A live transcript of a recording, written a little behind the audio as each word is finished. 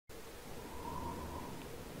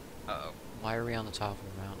Why are we on the top of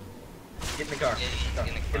the mountain? Get in the car. Get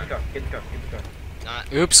in the car. Get in the car. Get in the car.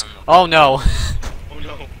 Not oops. Oh no. Oh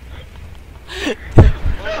no.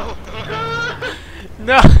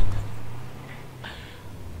 No.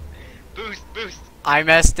 Boost. I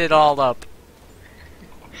messed it all up.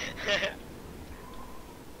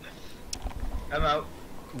 I'm out.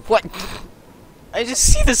 What? I just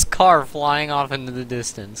see this car flying off into the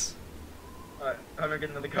distance. Alright, Hunter, get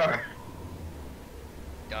into the car.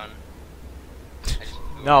 Done.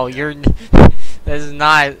 No, you're. This is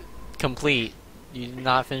not complete. You did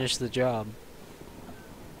not finish the job.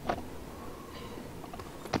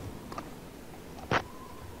 My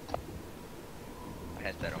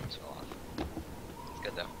headset almost fell off. It's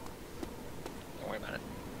good though. Don't worry about it.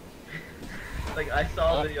 Like, I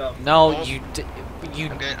saw the, No, Oh. you.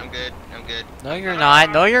 I'm good. No, you're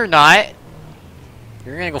not. No, you're not.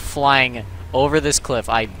 You're gonna go flying over this cliff,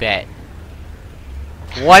 I bet.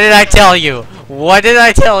 What did I tell you? What did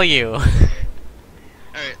I tell you?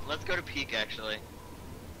 Alright, let's go to peak actually.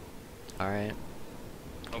 Alright. Can we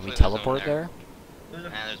Hopefully there's teleport someone there?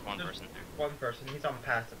 There's one person there. One person. He's on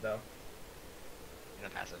passive, though. He's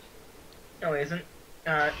not passive. No, he isn't.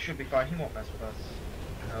 Should be fine. He won't mess with us.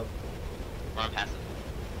 Nope. We're on passive.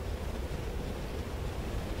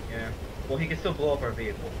 Yeah. Well, he can still blow up our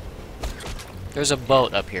vehicle. There's a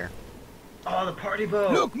boat up here. Oh, the party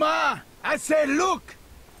boat! Look, Ma! I said look!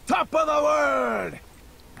 Top of the world!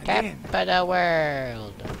 Again. Top of the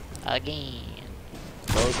world. Again.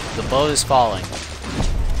 The boat is falling.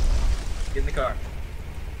 Get in the car.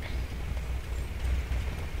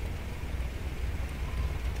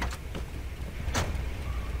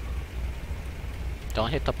 Don't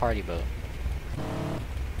hit the party boat.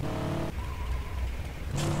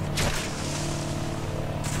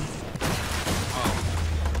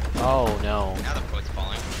 Oh no. Now the boat's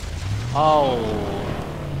falling. Oh.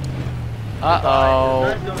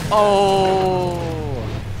 Uh-oh. Oh.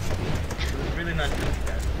 It was really nice to look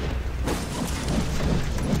at.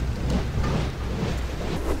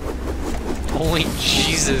 Holy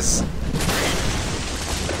Jesus.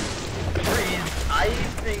 Freeze. I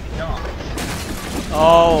think not.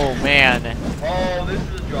 Oh man. Oh, this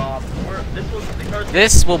is a drop.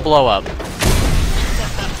 This will blow up.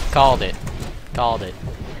 Called it. Called it.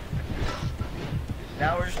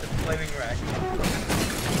 Now we're just a flaming wreck.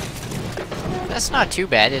 That's not too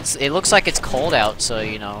bad. It looks like it's cold out, so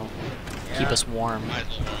you know, keep Yeah. us warm Might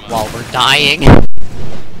as well warm up. while we're dying.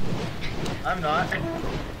 I'm not.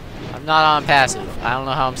 I'm not on passive. I don't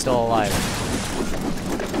know how I'm still alive.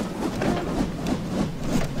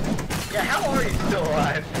 Yeah, how are you still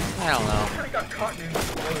alive? I don't know. I kinda got caught in an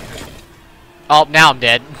explosion. Oh, now I'm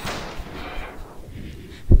dead.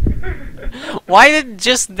 Why did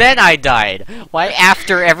just then I died? Why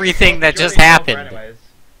after everything that just happened?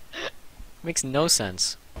 Makes no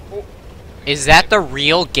sense. Oh. Is that the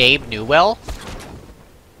real Gabe Newell?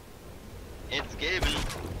 It's Gabe.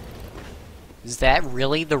 Is that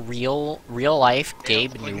really the real life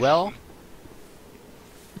Gabe Newell?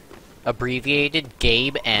 Abbreviated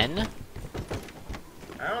Gabe N?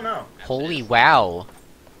 I don't know. Holy wow.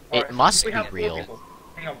 It Alright, must since we be have 4 real. people-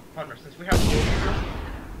 Hang on, Hunter, since we have 4 people,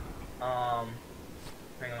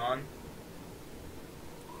 hang on.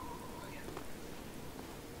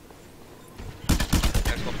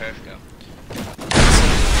 Periscope.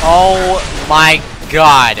 Oh my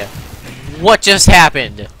god. What just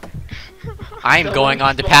happened? I'm going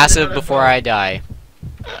on to passive before I die.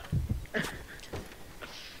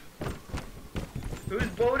 Whose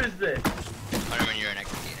boat is this? Hunterman, you're an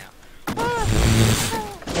XP now.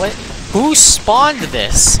 What? Who spawned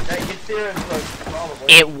this? That gets there,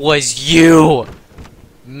 probably. It was you!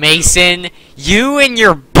 Mason, you and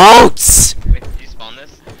your boats! Wait, did you spawn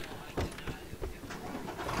this?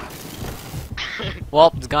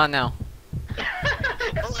 Well, it's gone now.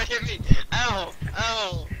 Oh, it hit me! Ow!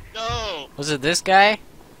 Ow! No! Was it this guy?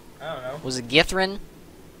 I don't know. Was it Githrin?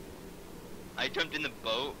 I jumped in the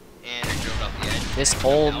boat and I drove off the edge. This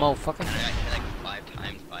old Out, motherfucker? And I got hit like 5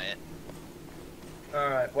 times by it.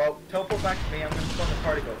 Alright, well, teleport back to me. I'm gonna spawn the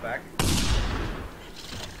party boat back.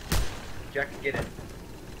 Jack, get it.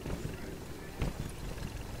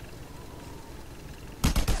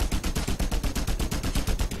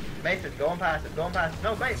 Mason, go on passive, go on passive.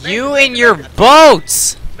 No, Mason! You and your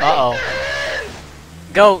boats! Uh-oh.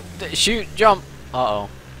 Go, shoot, jump. Uh-oh.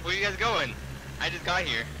 Where are you guys going? I just got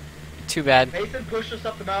here. Too bad. Mason pushed us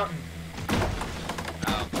up the mountain.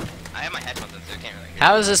 Oh. I have my headphones in, so I can't really hear.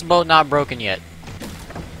 How is this boat not broken yet?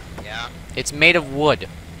 Yeah. It's made of wood.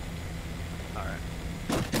 Alright.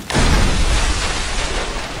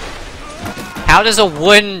 How does a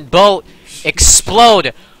wooden boat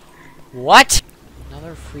explode? What?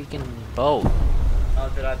 Another freaking boat.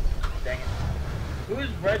 Oh, did I? Dang it. Whose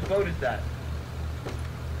red boat is that?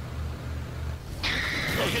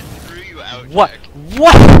 I threw you out, What? Jack.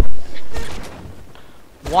 What?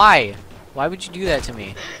 Why? Why would you do that to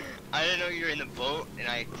me? I didn't know you were in the boat, and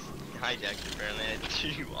I hijacked it apparently. I threw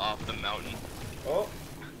you off the mountain. Oh.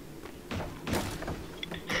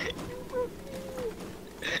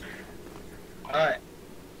 Alright.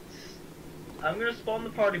 I'm gonna spawn the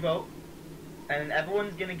party boat, and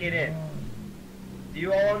everyone's gonna get in. Do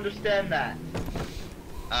you all understand that?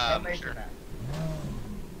 Tell Mason Sure. that.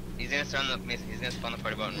 He's gonna spawn the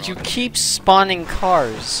party boat and You roll. keep spawning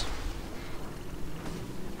cars.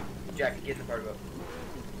 Jack, get in the party boat.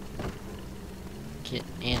 Get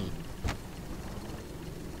in.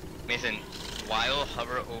 Mason, while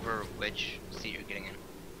hover over which seat you're getting in.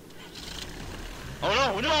 Oh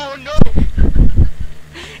no, no, no!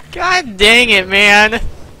 God dang it, man.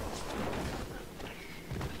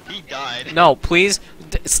 He died. No, please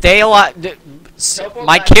stay alive. Topo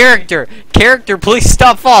My back. character, please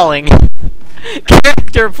stop falling.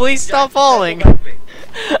 Character, please stop Jack, falling. Topo back me.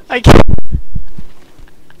 I can't.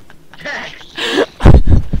 Jack!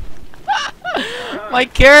 My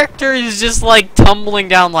character is just like tumbling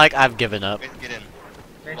down like I've given up. Mason, get in.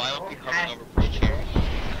 Mason, While oh, we hovering over which chair.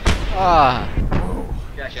 Ah,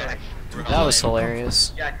 Jack, Jack. hurry. that was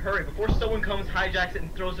hilarious. Jack, hurry, before someone comes, hijacks it,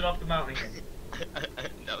 and throws it off the mountain again.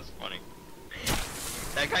 That was funny.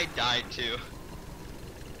 That guy died too.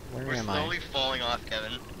 Where We're am slowly I? falling off,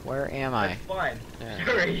 Kevin. Where am I? That's fine. There.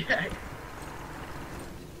 Hurry, Jack.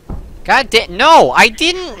 God damn! No, I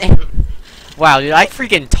didn't. Wow, dude, I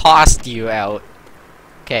freaking tossed you out.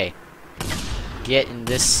 Okay, get in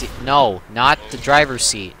this seat. No, not the driver's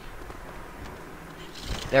seat.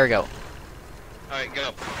 There we go. Alright,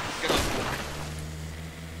 go. Go.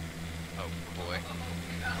 Oh boy.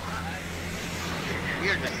 We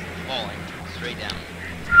are just falling straight down.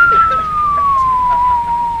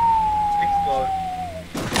 Explode.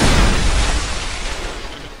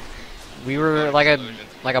 We were like a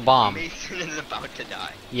bomb. Mason is about to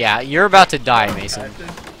die. Yeah, you're about to die, Mason.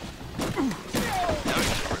 That was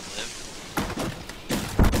short-lived.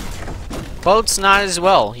 Boats not as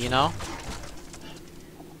well, you know.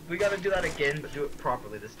 We gotta do that again, but do it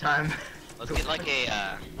properly this time. Let's get like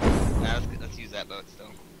a, let's use that boat still.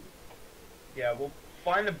 Yeah, we'll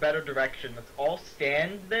find a better direction. Let's all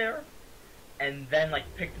stand there, and then, like,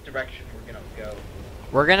 pick the direction we're gonna go.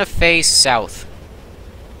 We're gonna face south.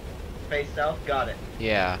 Face south, got it.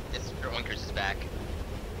 Yeah. Mr. Oinkers is back.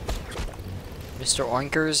 Mr.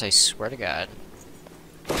 Oinkers, I swear to God.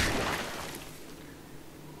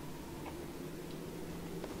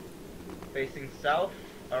 Facing south,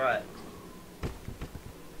 alright.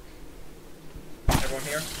 Everyone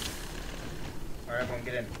here? Alright, everyone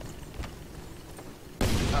get in.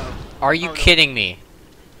 Are you Oh, no. kidding me?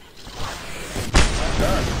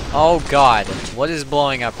 Done. Oh God, what is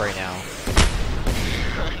blowing up right now?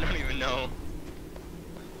 I don't even know.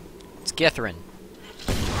 It's Githrin.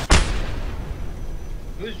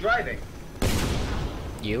 Who's driving?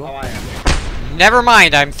 You? Oh, I am. Never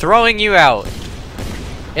mind, I'm throwing you out.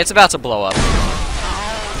 It's about to blow up.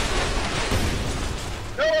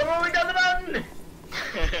 No, we're rolling down the mountain!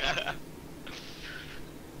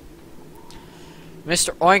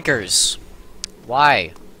 Mr. Oinkers.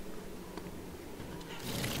 Why?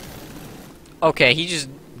 Okay, he just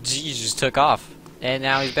took off. And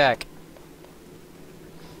now he's back.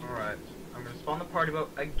 Alright, I'm gonna spawn the party boat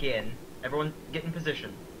again. Everyone get in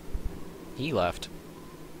position. He left.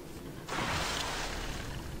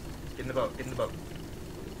 Get in the boat, get in the boat.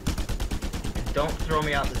 Don't throw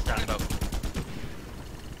me out this time.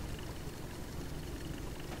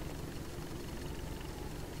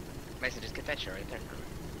 Mason, just get that shit right there.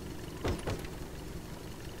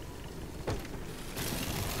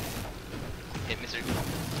 Hit Mr.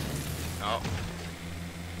 Oh.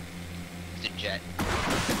 Mr. Jet.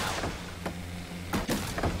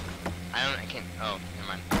 I can't, oh, never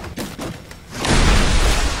mind.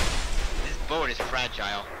 This boat is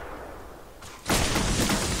fragile.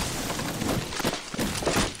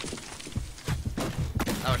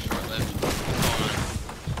 That was short-lived.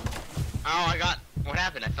 Oh, what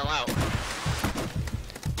happened? I fell out.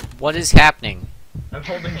 What is happening? I'm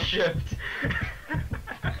holding shift.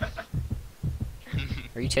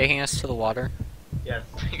 Are you taking us to the water? Yes.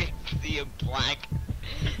 I can see a black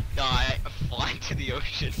guy flying to the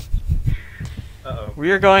ocean. Uh-oh.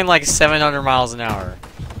 We are going like 700 miles an hour.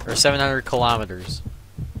 Or 700 kilometers.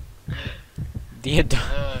 The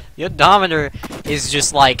odometer is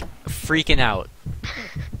just like freaking out.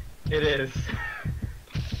 It is.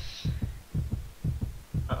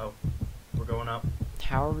 Uh-oh. up.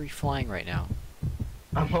 How are we flying right now?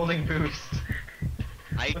 I'm holding boost.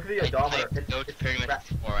 I Look at the odometer. typed go to pyramid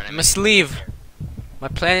 4 and I must leave. My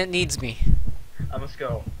planet needs me. I must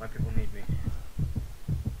go. My people need me.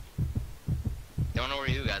 Don't know where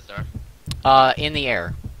you guys are. In the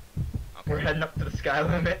air. Okay. We're heading up to the sky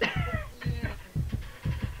limit.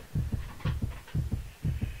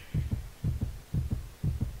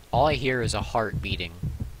 All I hear is a heart beating.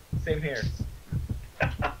 Same here.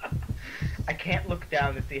 I can't look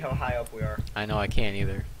down to see how high up we are. I know I can't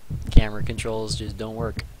either. Camera controls just don't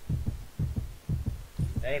work.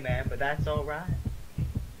 Hey man, but that's alright.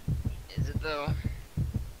 Is it though?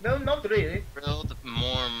 No, not really. Build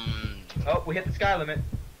more Oh, we hit the sky limit.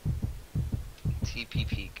 TP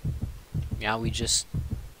peak. Yeah, we just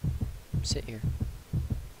sit here.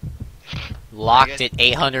 Locked at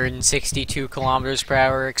 862 kilometers per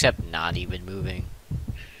hour, except not even moving.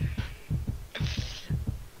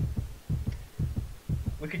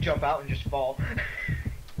 We could jump out and just fall.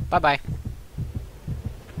 Bye bye.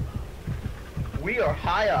 We are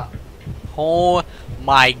high up. Oh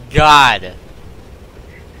my god.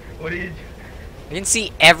 What are you I can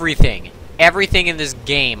see everything. Everything in this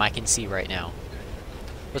game I can see right now.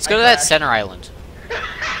 Let's go to that center island.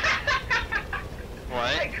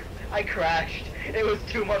 What? I crashed. It was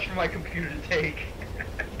too much for my computer to take.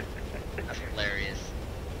 That's hilarious.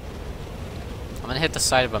 I'm gonna hit the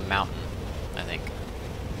side of a mountain, I think.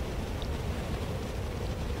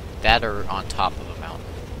 That or on top of a mountain.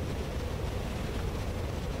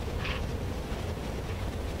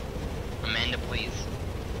 Amanda, please.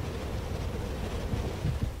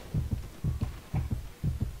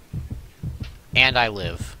 And I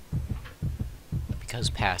live. Because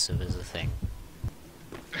passive is a thing.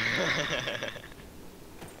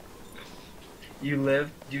 You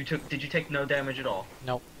lived? Did you take no damage at all?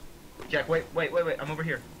 Nope. Jack, wait, I'm over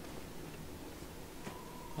here.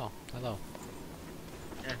 Oh, hello.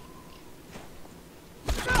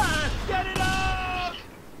 Get it up!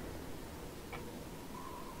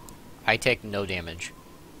 I take no damage.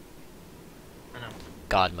 I know.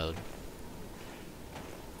 God mode.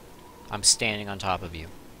 I'm standing on top of you.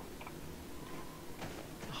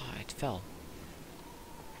 Oh, it fell.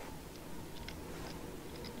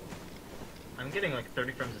 I'm getting like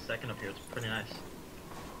 30 frames a second up here. It's pretty nice.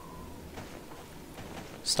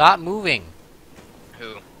 Stop moving!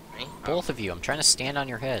 Who? Me? Both of you. I'm trying to stand on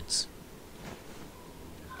your heads.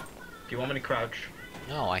 Do you want me to crouch?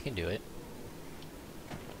 No, I can do it.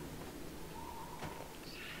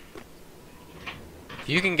 If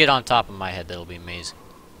you can get on top of my head, that'll be amazing.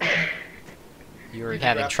 You were You can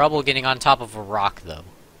having grab- trouble getting on top of a rock, though.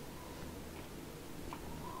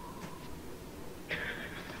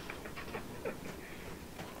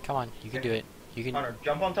 Come on, you can do it. You can. Connor,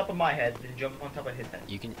 jump on top of my head, then jump on top of his head.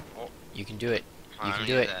 You can. You can do it. Oh, You I can don't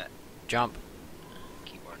do need it. That Jump.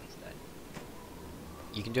 keyboard instead.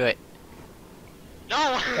 You can do it.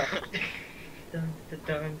 No! Dun, dun,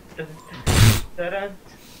 dun, dun, dun, dun.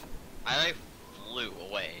 I like flew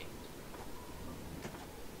away.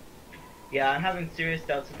 Yeah, I'm having serious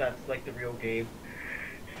doubts if that's like the real game.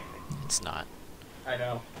 It's not. I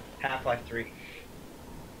know. Half-Life 3.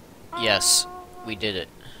 Yes, we did it.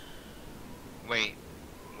 Wait,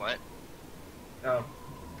 what? Oh.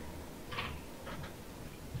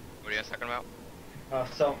 What are you guys talking about?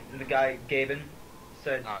 So, the guy, Gaben,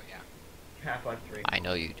 said Oh, yeah. Half-Life 3. I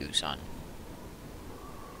know you do, son.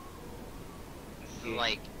 This is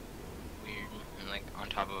like weird and like on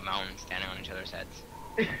top of a mountain standing on each other's heads.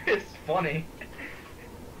 It's funny.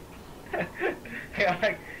 Hang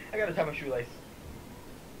on, I gotta tie my shoelace.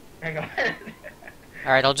 Hang on.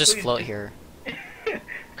 Alright, I'll just Please. float here.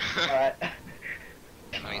 Alright.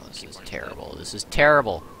 Oh, this is terrible. This is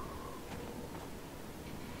terrible.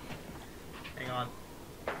 Hang on.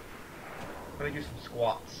 Let me do some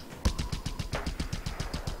squats.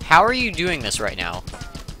 How are you doing this right now?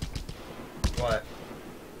 What?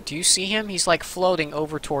 Do you see him? He's like floating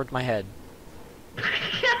over toward my head.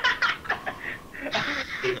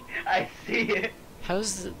 I see it.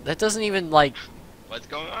 How's that? Doesn't even like. What's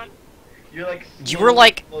going on? You're like. You were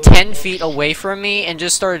like 10 feet away from me and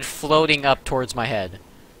just started floating up towards my head.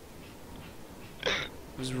 It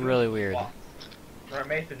was really weird. Alright,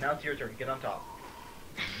 Mason, now it's your turn. Get on top.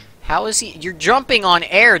 How is he? You're jumping on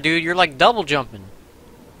air, dude. You're like double jumping.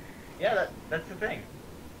 Yeah, that's the thing.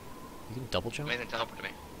 You can double jump? Amazing teleport to me.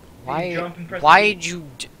 Why? jump and press Why the- did you?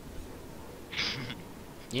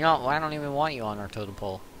 You know, I don't even want you on our totem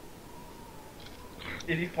pole.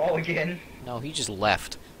 Did he fall again? No, he just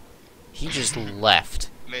left. He just left.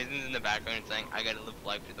 Amazing's in the background saying, I gotta live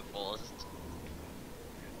life to the fullest.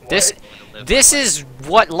 This What? I'm gonna live this my life. is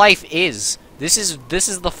what life is. This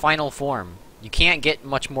is the final form. You can't get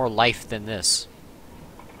much more life than this.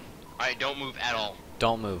 Alright, don't move at all.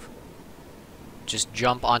 Don't move. Just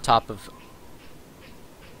jump on top of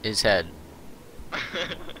his head.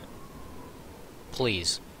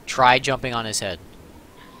 Please. Try jumping on his head.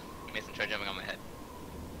 Mason, try jumping on my head.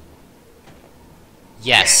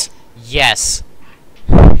 Yes. Yes.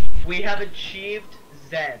 We have achieved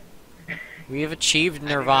Zen. We have achieved I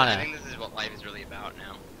Nirvana. think this is what life is really about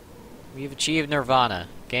now. We have achieved Nirvana.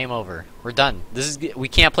 Game over. We're done. We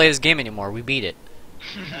can't play this game anymore. We beat it.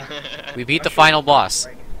 We beat the final boss.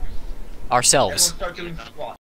 Ourselves. Everyone start doing squats.